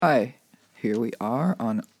Hi, here we are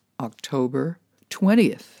on October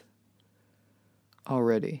 20th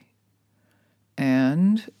already.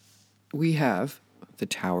 And we have the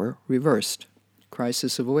Tower reversed.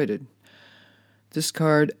 Crisis avoided. This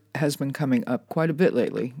card has been coming up quite a bit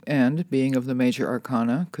lately, and being of the major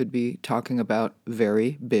arcana, could be talking about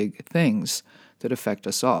very big things that affect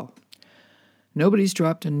us all. Nobody's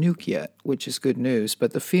dropped a nuke yet, which is good news,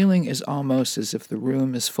 but the feeling is almost as if the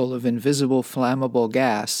room is full of invisible flammable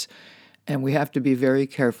gas, and we have to be very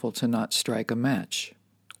careful to not strike a match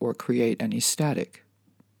or create any static.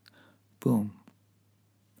 Boom.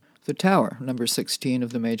 The Tower, number 16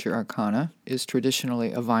 of the major arcana, is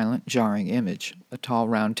traditionally a violent, jarring image. A tall,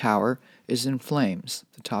 round tower is in flames,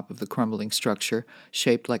 the top of the crumbling structure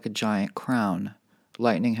shaped like a giant crown.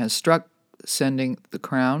 Lightning has struck, sending the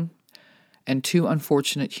crown and two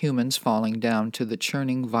unfortunate humans falling down to the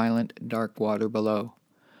churning, violent, dark water below.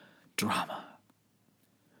 Drama.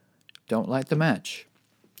 Don't light the match.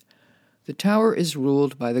 The tower is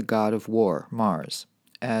ruled by the god of war, Mars.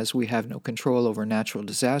 As we have no control over natural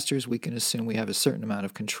disasters, we can assume we have a certain amount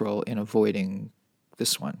of control in avoiding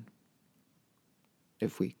this one,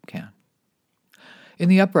 if we can. In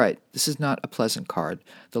the upright, this is not a pleasant card.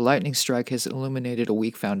 The lightning strike has illuminated a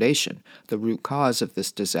weak foundation, the root cause of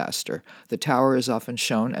this disaster. The tower is often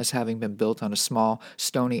shown as having been built on a small,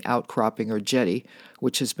 stony outcropping or jetty,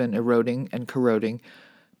 which has been eroding and corroding.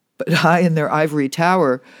 But high in their ivory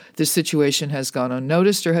tower, this situation has gone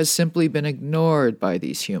unnoticed or has simply been ignored by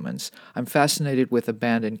these humans. I'm fascinated with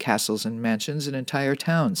abandoned castles and mansions and entire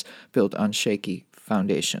towns built on shaky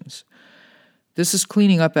foundations. This is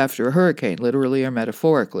cleaning up after a hurricane, literally or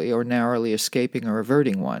metaphorically, or narrowly escaping or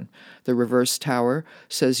averting one. The reverse tower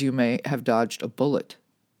says you may have dodged a bullet.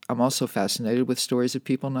 I'm also fascinated with stories of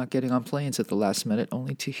people not getting on planes at the last minute,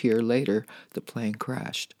 only to hear later the plane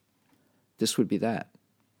crashed. This would be that.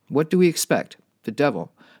 What do we expect? The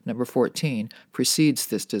devil, number 14, precedes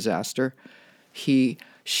this disaster. He,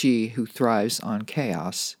 she who thrives on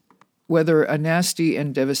chaos. Whether a nasty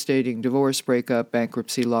and devastating divorce, breakup,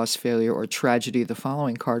 bankruptcy, loss, failure, or tragedy, the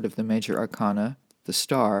following card of the major arcana, the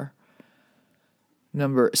star,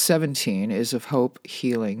 number 17, is of hope,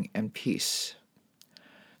 healing, and peace.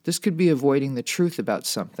 This could be avoiding the truth about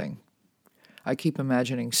something. I keep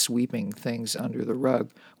imagining sweeping things under the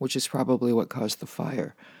rug, which is probably what caused the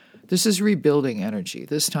fire. This is rebuilding energy.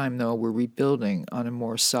 This time, though, we're rebuilding on a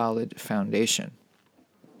more solid foundation.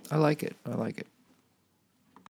 I like it.